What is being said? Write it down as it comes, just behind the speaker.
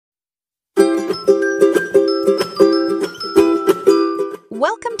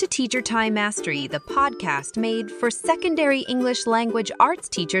Welcome to Teacher Time Mastery, the podcast made for secondary English language arts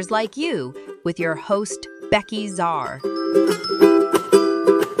teachers like you, with your host, Becky Czar.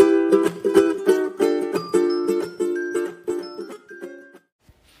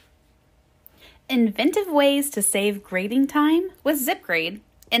 Inventive ways to save grading time with ZipGrade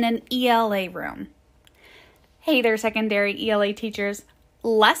in an ELA room. Hey there, secondary ELA teachers.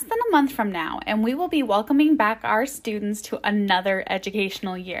 Less than a month from now, and we will be welcoming back our students to another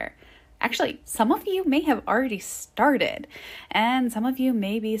educational year. Actually, some of you may have already started, and some of you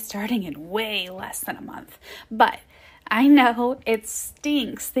may be starting in way less than a month. But I know it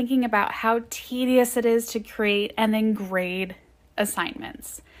stinks thinking about how tedious it is to create and then grade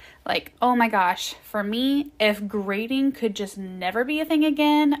assignments. Like, oh my gosh, for me, if grading could just never be a thing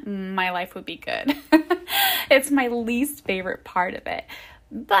again, my life would be good. It's my least favorite part of it.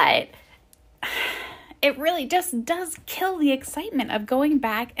 But it really just does kill the excitement of going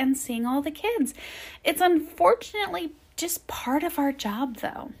back and seeing all the kids. It's unfortunately just part of our job,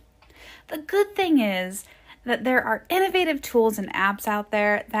 though. The good thing is that there are innovative tools and apps out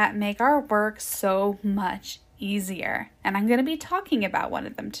there that make our work so much easier. And I'm going to be talking about one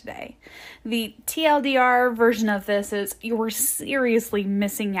of them today. The TLDR version of this is you're seriously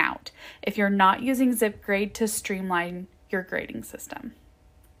missing out if you're not using ZipGrade to streamline your grading system.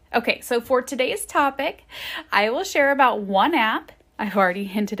 Okay, so for today's topic, I will share about one app, I've already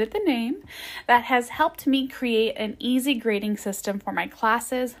hinted at the name, that has helped me create an easy grading system for my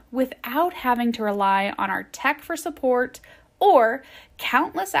classes without having to rely on our tech for support or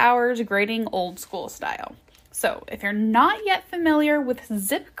countless hours grading old school style. So if you're not yet familiar with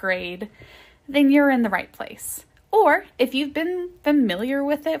ZipGrade, then you're in the right place. Or if you've been familiar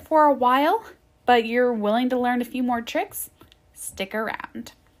with it for a while, but you're willing to learn a few more tricks, stick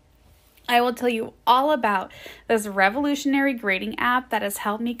around. I will tell you all about this revolutionary grading app that has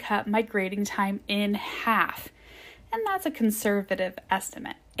helped me cut my grading time in half. And that's a conservative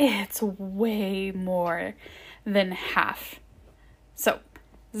estimate. It's way more than half. So,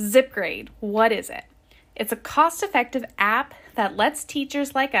 ZipGrade, what is it? It's a cost-effective app that lets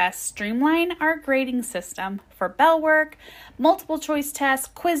teachers like us streamline our grading system for bell work, multiple choice tests,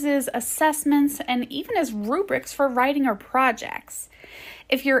 quizzes, assessments, and even as rubrics for writing or projects.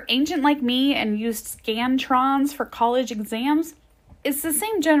 If you're ancient like me and used Scantrons for college exams, it's the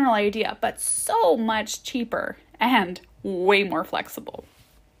same general idea, but so much cheaper and way more flexible.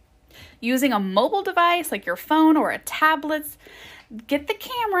 Using a mobile device like your phone or a tablet, get the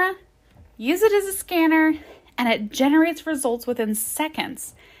camera, use it as a scanner, and it generates results within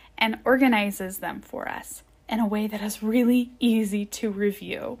seconds and organizes them for us in a way that is really easy to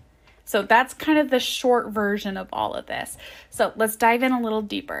review. So that's kind of the short version of all of this. So let's dive in a little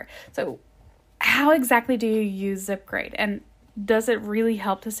deeper. So how exactly do you use ZipGrade? And does it really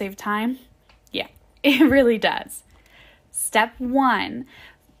help to save time? Yeah, it really does. Step 1,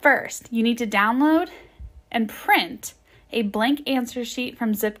 first, you need to download and print a blank answer sheet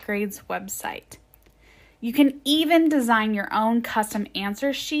from ZipGrade's website. You can even design your own custom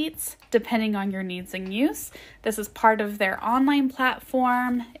answer sheets depending on your needs and use. This is part of their online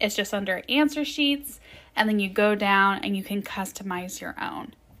platform. It's just under answer sheets, and then you go down and you can customize your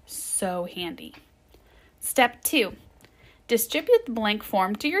own. So handy. Step 2, distribute the blank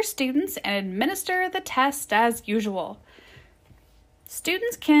form to your students and administer the test as usual.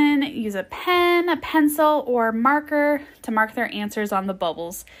 Students can use a pen, a pencil, or marker to mark their answers on the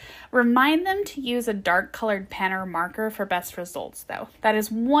bubbles. Remind them to use a dark colored pen or marker for best results, though. That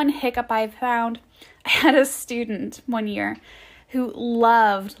is one hiccup I've found. I had a student one year who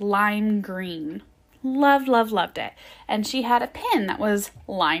loved lime green. Loved it. And she had a pen that was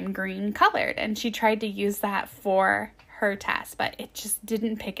lime green colored, and she tried to use that for her test, but it just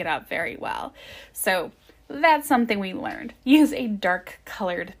didn't pick it up very well. So that's something we learned. Use a dark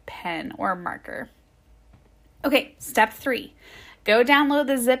colored pen or marker. Okay, step 3. Go download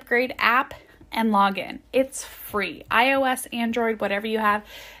the ZipGrade app and log in. It's free. iOS, Android, whatever you have,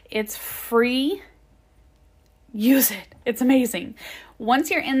 it's free. Use it. It's amazing.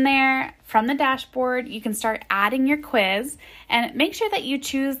 Once you're in there, from the dashboard, you can start adding your quiz, and make sure that you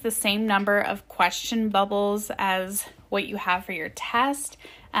choose the same number of question bubbles as what you have for your test.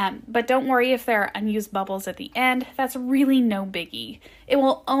 But don't worry if there are unused bubbles at the end. That's really no biggie. It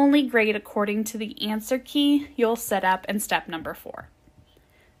will only grade according to the answer key you'll set up in step number 4.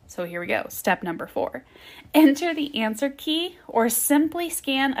 So here we go, step number 4. Enter the answer key or simply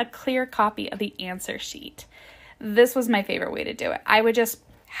scan a clear copy of the answer sheet. This was my favorite way to do it. I would just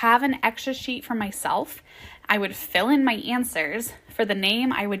have an extra sheet for myself. I would fill in my answers. For the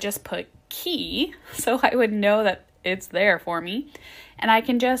name, I would just put key, so I would know that it's there for me. And I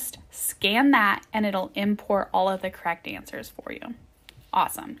can just scan that and it'll import all of the correct answers for you.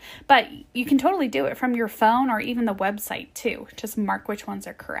 Awesome. But you can totally do it from your phone or even the website too. Just mark which ones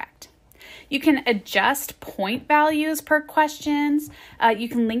are correct. You can adjust point values per questions. You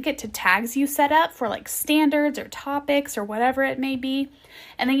can link it to tags you set up for like standards or topics or whatever it may be.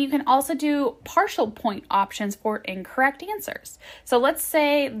 And then you can also do partial point options for incorrect answers. So let's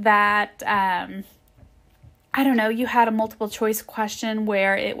say that, I don't know, you had a multiple choice question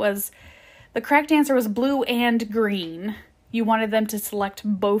where the correct answer was blue and green. You wanted them to select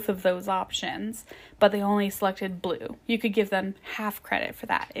both of those options, but they only selected blue. You could give them half credit for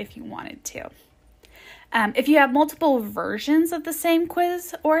that if you wanted to. If you have multiple versions of the same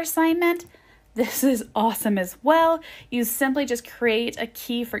quiz or assignment, this is awesome as well. You simply just create a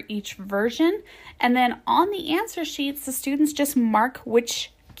key for each version, and then on the answer sheets, the students just mark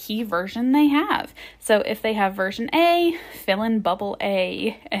which key version they have. So if they have version A, fill in bubble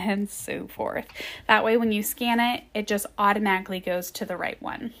A, and so forth. That way when you scan it, it just automatically goes to the right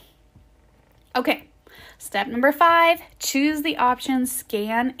one. Okay, step number 5, choose the option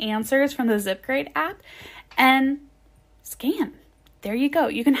Scan Answers from the ZipGrade app and scan. There you go.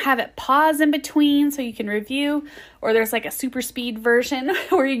 You can have it pause in between so you can review, or there's like a super speed version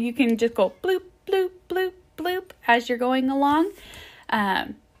where you can just go bloop, bloop, bloop, bloop as you're going along.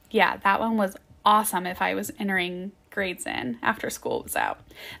 Yeah, that one was awesome if I was entering grades in after school was out.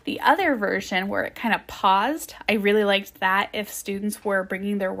 The other version where it kind of paused, I really liked that if students were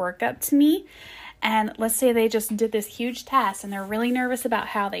bringing their work up to me. And let's say they just did this huge test and they're really nervous about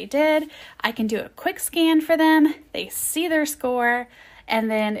how they did. I can do a quick scan for them. They see their score.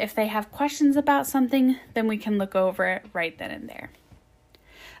 And then if they have questions about something, then we can look over it right then and there.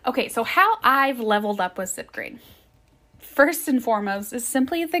 Okay, so how I've leveled up with ZipGrade. First and foremost is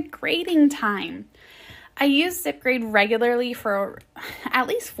simply the grading time. I use ZipGrade regularly for at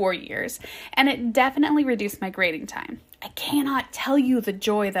least 4 years, and it definitely reduced my grading time. I cannot tell you the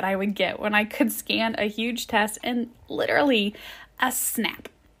joy that I would get when I could scan a huge test in literally a snap.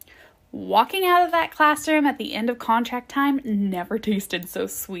 Walking out of that classroom at the end of contract time never tasted so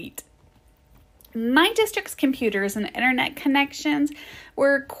sweet. My district's computers and internet connections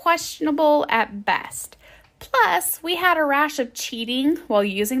were questionable at best. Plus, we had a rash of cheating while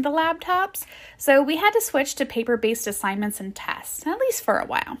using the laptops, so we had to switch to paper-based assignments and tests, at least for a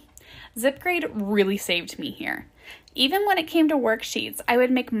while. ZipGrade really saved me here. Even when it came to worksheets, I would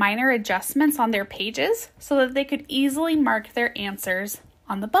make minor adjustments on their pages so that they could easily mark their answers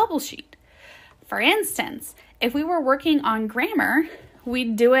on the bubble sheet. For instance, if we were working on grammar,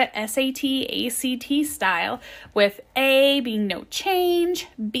 we'd do it SAT, ACT style, with A being no change,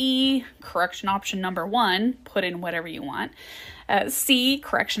 B, correction option number 1, put in whatever you want, C,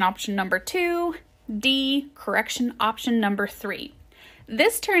 correction option number 2, D, correction option number 3.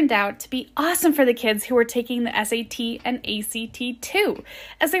 This turned out to be awesome for the kids who were taking the SAT and ACT too,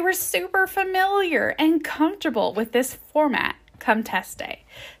 as they were super familiar and comfortable with this format come test day.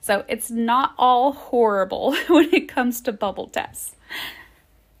 So it's not all horrible when it comes to bubble tests.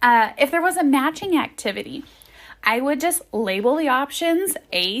 If there was a matching activity, I would just label the options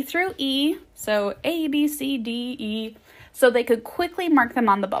A through E, so A, B, C, D, E, so they could quickly mark them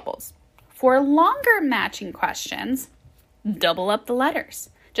on the bubbles. For longer matching questions, double up the letters.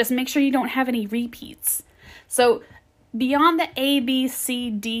 Just make sure you don't have any repeats. So beyond the A, B,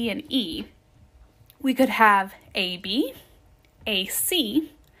 C, D, and E, we could have AB,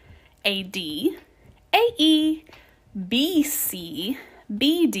 AC, AD, AE, BC,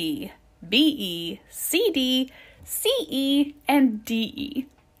 BD, BE, CD, CE, and DE,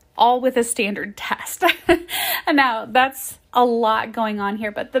 all with a standard test. Now, that's a lot going on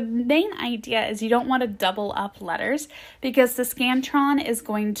here, but the main idea is you don't want to double up letters because the Scantron is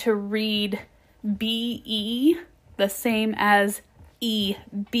going to read BE the same as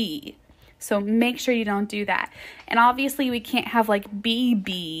EB. So make sure you don't do that. And obviously we can't have like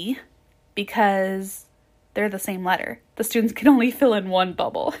BB because they're the same letter. The students can only fill in one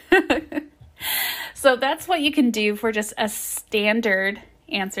bubble. So that's what you can do for just a standard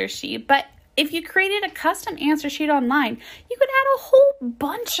answer sheet. But if you created a custom answer sheet online, you could add a whole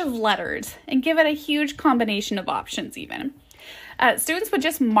bunch of letters and give it a huge combination of options even. Students would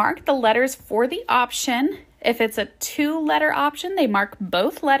just mark the letters for the option. If it's a 2-letter option, they mark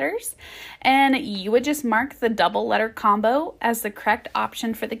both letters, and you would just mark the double letter combo as the correct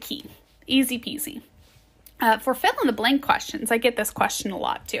option for the key. Easy peasy. For fill in the blank questions, I get this question a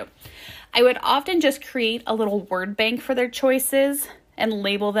lot too. I would often just create a little word bank for their choices and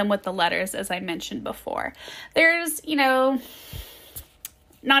label them with the letters as I mentioned before. There's,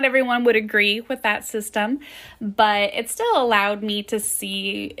 Not everyone would agree with that system, but it still allowed me to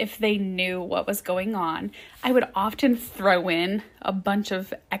see if they knew what was going on. I would often throw in a bunch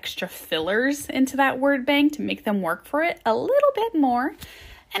of extra fillers into that word bank to make them work for it a little bit more,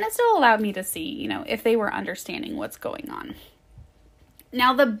 and it still allowed me to see, if they were understanding what's going on.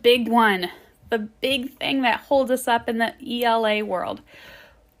 Now the big one, the big thing that holds us up in the ELA world.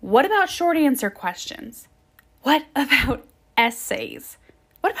 What about short answer questions? What about essays?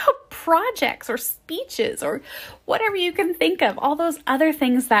 What about projects or speeches or whatever you can think of, all those other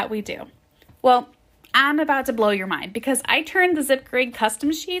things that we do? Well, I'm about to blow your mind because I turned the ZipGrade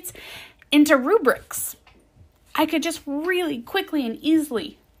custom sheets into rubrics. I could just really quickly and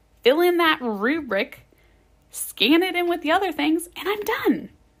easily fill in that rubric, scan it in with the other things, and I'm done.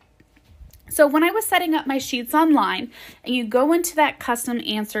 So when I was setting up my sheets online, and you go into that custom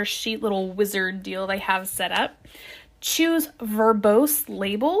answer sheet little wizard deal they have set up, choose verbose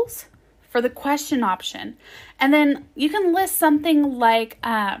labels for the question option. And then you can list something like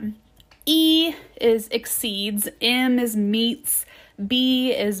E is exceeds, M is meets,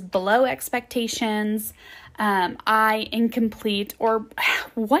 B is below expectations, I incomplete, or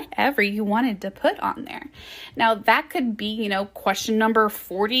whatever you wanted to put on there. Now that could be, question number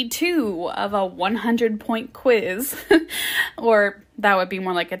 42 of a 100-point quiz, or that would be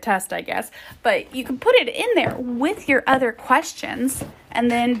more like a test, I guess. But you can put it in there with your other questions,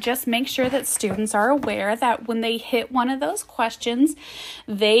 and then just make sure that students are aware that when they hit one of those questions,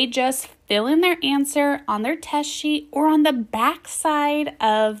 they just fill in their answer on their test sheet or on the back side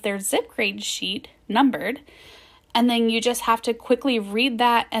of their ZipGrade sheet, numbered, and then you just have to quickly read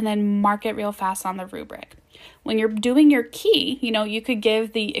that and then mark it real fast on the rubric. When you're doing your key, you could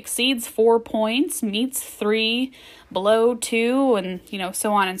give the exceeds 4 points, meets 3, below 2, and,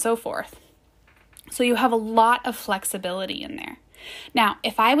 so on and so forth. So you have a lot of flexibility in there. Now,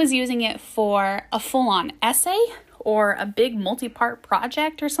 if I was using it for a full-on essay or a big multi-part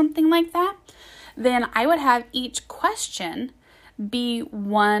project or something like that, then I would have each question be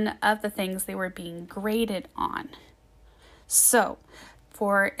one of the things they were being graded on. So,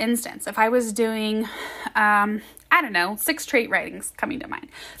 for instance, if I was doing, 6 trait writings coming to mind.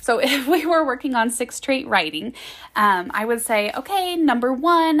 So if we were working on 6 trait writing, I would say, okay, number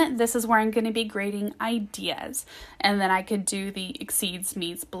 1, this is where I'm going to be grading ideas. And then I could do the exceeds,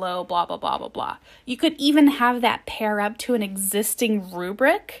 meets, below, blah, blah, blah, blah, blah. You could even have that pair up to an existing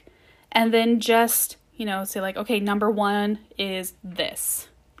rubric and then just, say like, okay, number 1 is this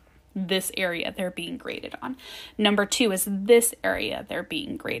area they're being graded on. Number 2 is this area they're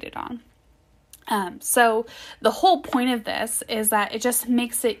being graded on. So the whole point of this is that it just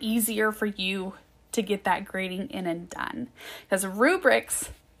makes it easier for you to get that grading in and done. Because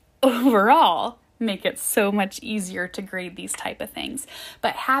rubrics overall make it so much easier to grade these type of things.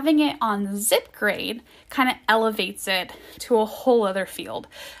 But having it on ZipGrade kind of elevates it to a whole other field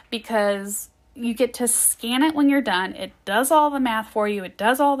because you get to scan it when you're done. It does all the math for you. It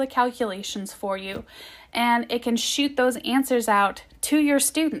does all the calculations for you. And it can shoot those answers out to your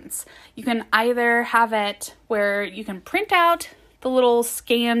students. You can either have it where you can print out the little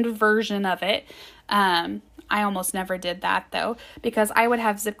scanned version of it. I almost never did that though, because I would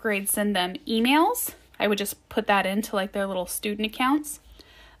have ZipGrade send them emails. I would just put that into like their little student accounts.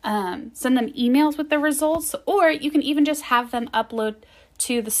 Send them emails with the results, or you can even just have them upload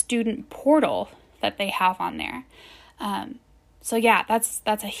to the student portal that they have on there. So yeah, that's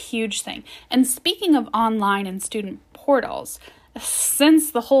a huge thing. And speaking of online and student portals,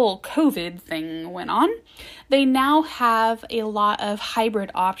 since the whole COVID thing went on, they now have a lot of hybrid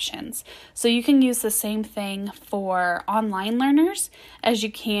options. So you can use the same thing for online learners as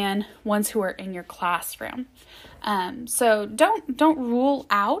you can ones who are in your classroom. So don't rule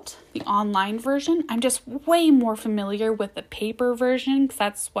out the online version. I'm just way more familiar with the paper version because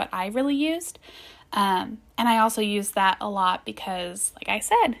that's what I really used. And I also use that a lot because, like I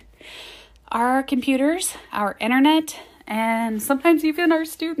said, our computers, our internet, and sometimes even our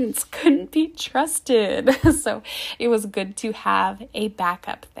students couldn't be trusted. So it was good to have a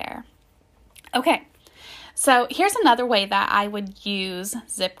backup there. Okay, so here's another way that I would use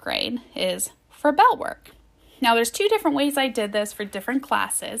ZipGrade is for bell work. Now there's 2 different ways I did this for different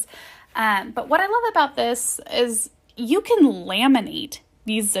classes. But what I love about this is you can laminate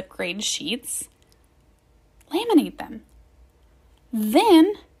these ZipGrade sheets. Laminate them.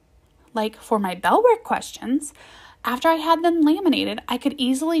 Then, like for my bell work questions, after I had them laminated, I could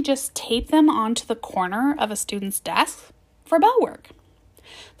easily just tape them onto the corner of a student's desk for bell work.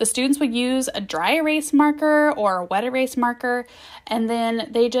 The students would use a dry erase marker or a wet erase marker, and then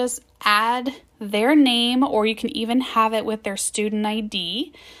they just add their name, or you can even have it with their student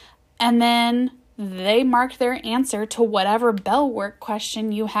ID, and then they mark their answer to whatever bell work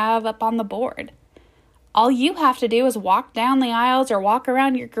question you have up on the board. All you have to do is walk down the aisles or walk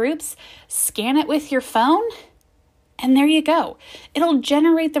around your groups, scan it with your phone, and there you go. It'll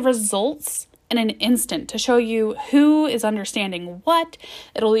generate the results in an instant to show you who is understanding what.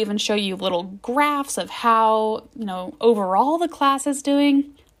 It'll even show you little graphs of how, overall the class is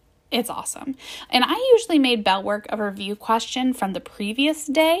doing. It's awesome. And I usually made bell work a review question from the previous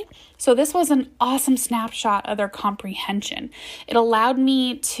day. So this was an awesome snapshot of their comprehension. It allowed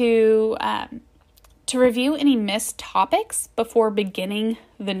me to review any missed topics before beginning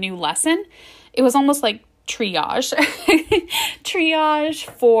the new lesson. It was almost like triage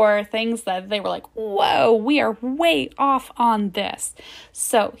for things that they were like, whoa, we are way off on this.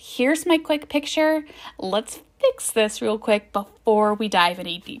 So here's my quick picture. Let's fix this real quick before we dive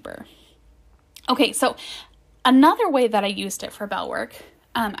any deeper. Okay, so another way that I used it for bell work,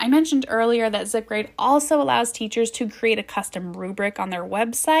 I mentioned earlier that ZipGrade also allows teachers to create a custom rubric on their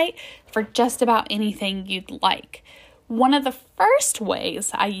website for just about anything you'd like. One of the first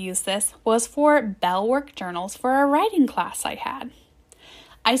ways I used this was for bell work journals for a writing class I had.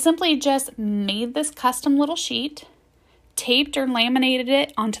 I simply just made this custom little sheet, taped or laminated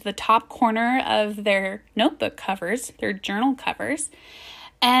it onto the top corner of their notebook covers, their journal covers,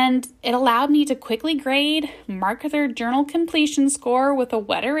 and it allowed me to quickly grade, mark their journal completion score with a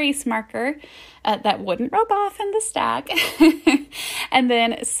wet erase marker that wouldn't rub off in the stack, and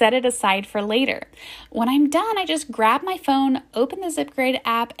then set it aside for later. When I'm done, I just grab my phone, open the ZipGrade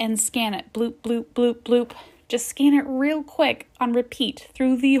app, and scan it. Bloop, bloop, bloop, bloop. Just scan it real quick on repeat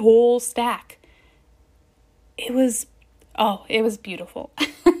through the whole stack. It was beautiful.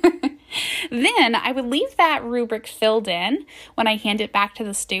 Then I would leave that rubric filled in when I hand it back to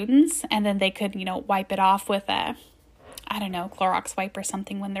the students, and then they could, wipe it off with a, Clorox wipe or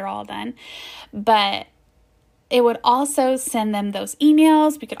something when they're all done. But it would also send them those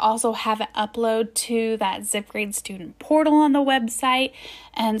emails. We could also have it upload to that ZipGrade student portal on the website,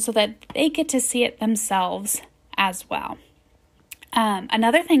 and so that they get to see it themselves as well.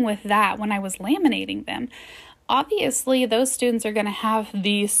 Another thing with that, when I was laminating them, obviously those students are going to have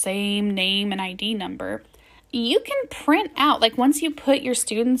the same name and ID number. You can print out, once you put your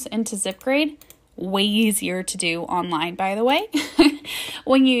students into ZipGrade, way easier to do online, by the way.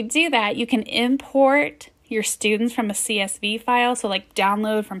 When you do that, you can import your students from a CSV file, so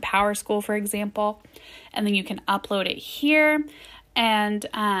download from PowerSchool, for example, and then you can upload it here. And,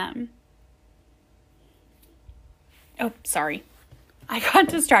 I got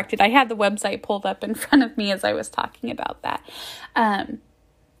distracted. I had the website pulled up in front of me as I was talking about that.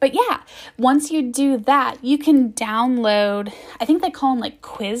 But yeah, once you do that, you can download, I think they call them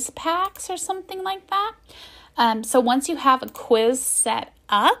quiz packs or something like that. So once you have a quiz set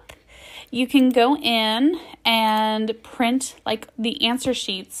up, you can go in and print the answer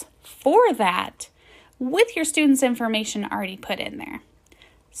sheets for that with your students' information already put in there.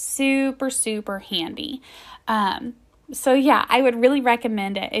 Super, super handy. So yeah, I would really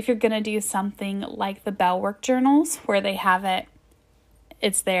recommend it if you're going to do something like the bell work journals where they have it,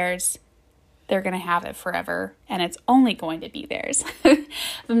 it's theirs, they're going to have it forever, and it's only going to be theirs.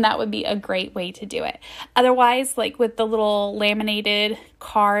 Then that would be a great way to do it. Otherwise, with the little laminated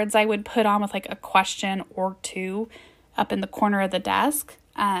cards I would put on with a question or two up in the corner of the desk.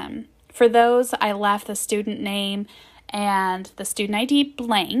 For those, I left the student name and the student ID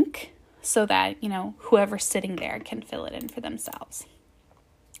blank, so that, whoever's sitting there can fill it in for themselves.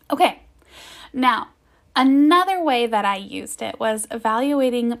 Okay, now, another way that I used it was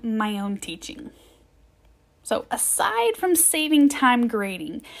evaluating my own teaching. So aside from saving time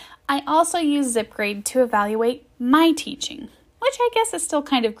grading, I also use ZipGrade to evaluate my teaching, which I guess is still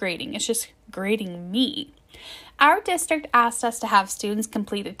kind of grading. It's just grading me. Our district asked us to have students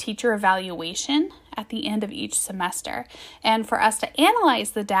complete a teacher evaluation at the end of each semester, and for us to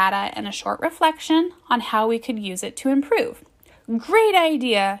analyze the data and a short reflection on how we could use it to improve. Great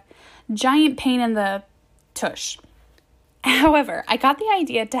idea. Giant pain in the tush. However, I got the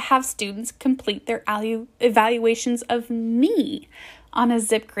idea to have students complete their evaluations of me on a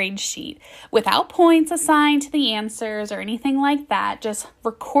ZipGrade sheet without points assigned to the answers or anything like that, just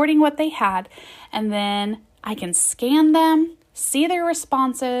recording what they had, and then I can scan them, see their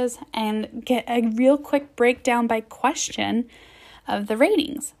responses, and get a real quick breakdown by question of the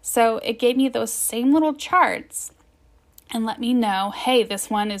ratings. So it gave me those same little charts and let me know, hey, this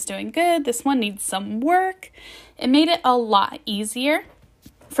one is doing good, this one needs some work. It made it a lot easier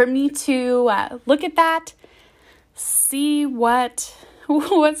for me to look at that, see what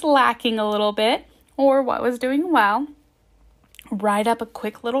was lacking a little bit or what was doing well, write up a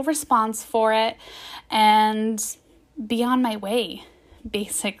quick little response for it, and be on my way,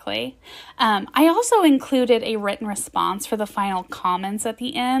 basically. I also included a written response for the final comments at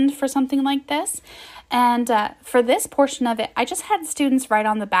the end for something like this. And for this portion of it, I just had students write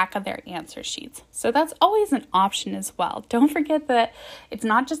on the back of their answer sheets. So that's always an option as well. Don't forget that it's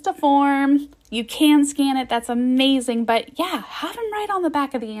not just a form. You can scan it. That's amazing. But yeah, have them write on the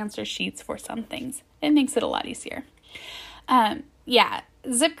back of the answer sheets for some things. It makes it a lot easier.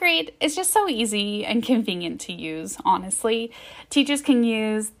 ZipGrade is just so easy and convenient to use, honestly. Teachers can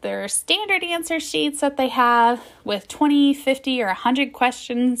use their standard answer sheets that they have with 20, 50, or 100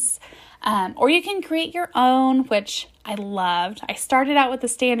 questions, or you can create your own, which I loved. I started out with the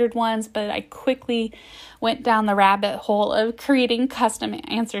standard ones, but I quickly went down the rabbit hole of creating custom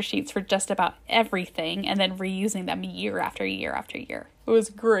answer sheets for just about everything and then reusing them year after year after year. It was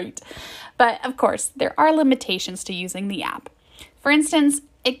great. But of course, there are limitations to using the app. For instance,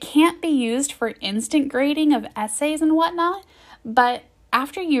 it can't be used for instant grading of essays and whatnot, but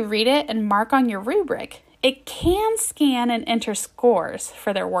after you read it and mark on your rubric, it can scan and enter scores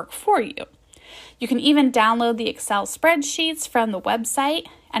for their work for you. You can even download the Excel spreadsheets from the website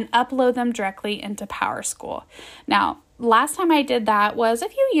and upload them directly into PowerSchool. Now, last time I did that was a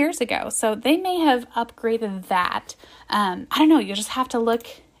few years ago, so they may have upgraded that. I don't know, you just have to look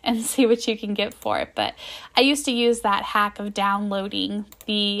and see what you can get for it. But I used to use that hack of downloading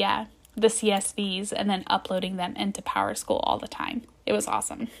the CSVs and then uploading them into PowerSchool all the time. It was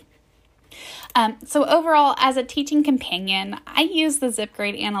awesome. So overall, as a teaching companion, I use the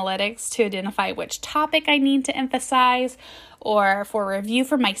ZipGrade analytics to identify which topic I need to emphasize, or for review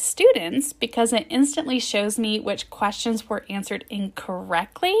for my students, because it instantly shows me which questions were answered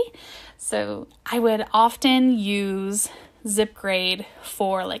incorrectly. So I would often use ZipGrade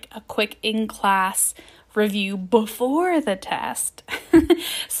for like a quick in-class review before the test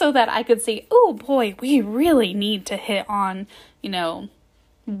so that I could say, oh boy, we really need to hit on,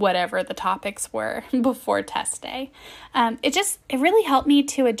 whatever the topics were before test day. It really helped me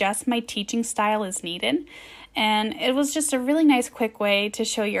to adjust my teaching style as needed. And it was just a really nice quick way to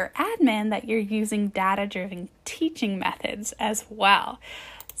show your admin that you're using data-driven teaching methods as well.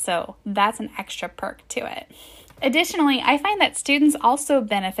 So that's an extra perk to it. Additionally, I find that students also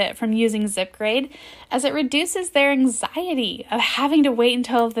benefit from using ZipGrade as it reduces their anxiety of having to wait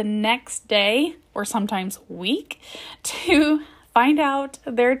until the next day or sometimes week to find out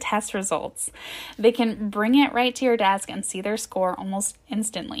their test results. They can bring it right to your desk and see their score almost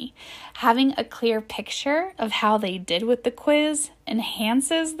instantly. Having a clear picture of how they did with the quiz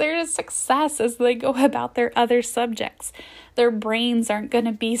enhances their success as they go about their other subjects. Their brains aren't going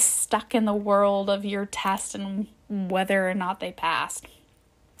to be stuck in the world of your test and whether or not they passed.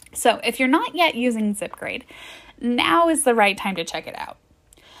 So if you're not yet using ZipGrade, now is the right time to check it out.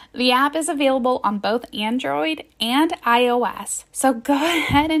 The app is available on both Android and iOS, so go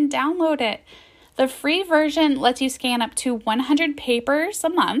ahead and download it. The free version lets you scan up to 100 papers a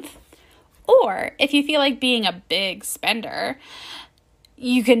month, or if you feel like being a big spender,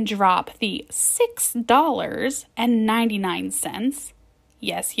 you can drop the $6.99,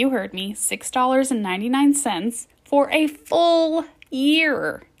 yes, you heard me, $6.99 for a full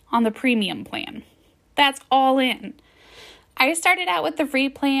year on the premium plan. That's all in. I started out with the free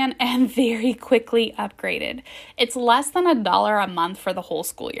plan and very quickly upgraded. It's less than $1 a month for the whole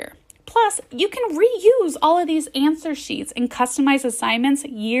school year. Plus, you can reuse all of these answer sheets and customize assignments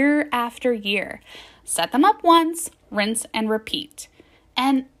year after year. Set them up once, rinse and repeat.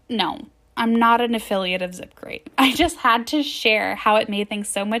 And no, I'm not an affiliate of ZipGrade. I just had to share how it made things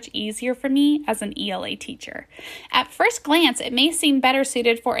so much easier for me as an ELA teacher. At first glance, it may seem better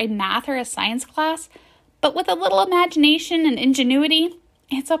suited for a math or a science class, but with a little imagination and ingenuity,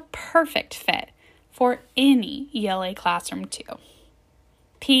 it's a perfect fit for any ELA classroom too.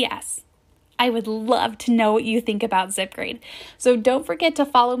 P.S. I would love to know what you think about ZipGrade. So don't forget to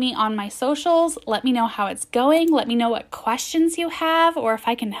follow me on my socials. Let me know how it's going. Let me know what questions you have or if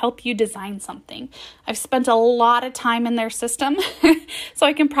I can help you design something. I've spent a lot of time in their system, so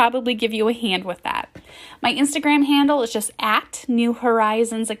I can probably give you a hand with that. My Instagram handle is just at New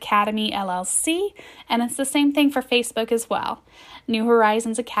Horizons Academy LLC, and it's the same thing for Facebook as well. New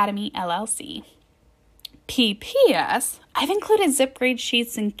Horizons Academy LLC. P.P.S. I've included ZipGrade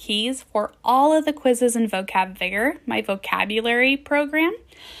sheets and keys for all of the quizzes in Vocab Vigor, my vocabulary program,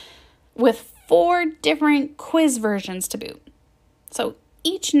 with 4 different quiz versions to boot. So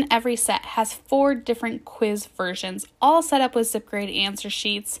each and every set has 4 different quiz versions, all set up with ZipGrade answer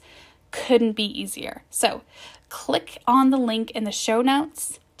sheets. Couldn't be easier. So click on the link in the show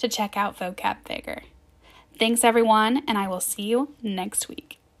notes to check out Vocab Vigor. Thanks, everyone, and I will see you next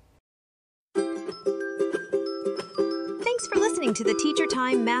week. Thanks for listening to the Teacher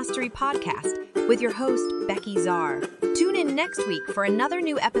Time Mastery Podcast with your host, Becky Czar. Tune in next week for another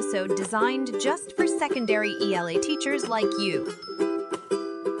new episode designed just for secondary ELA teachers like you.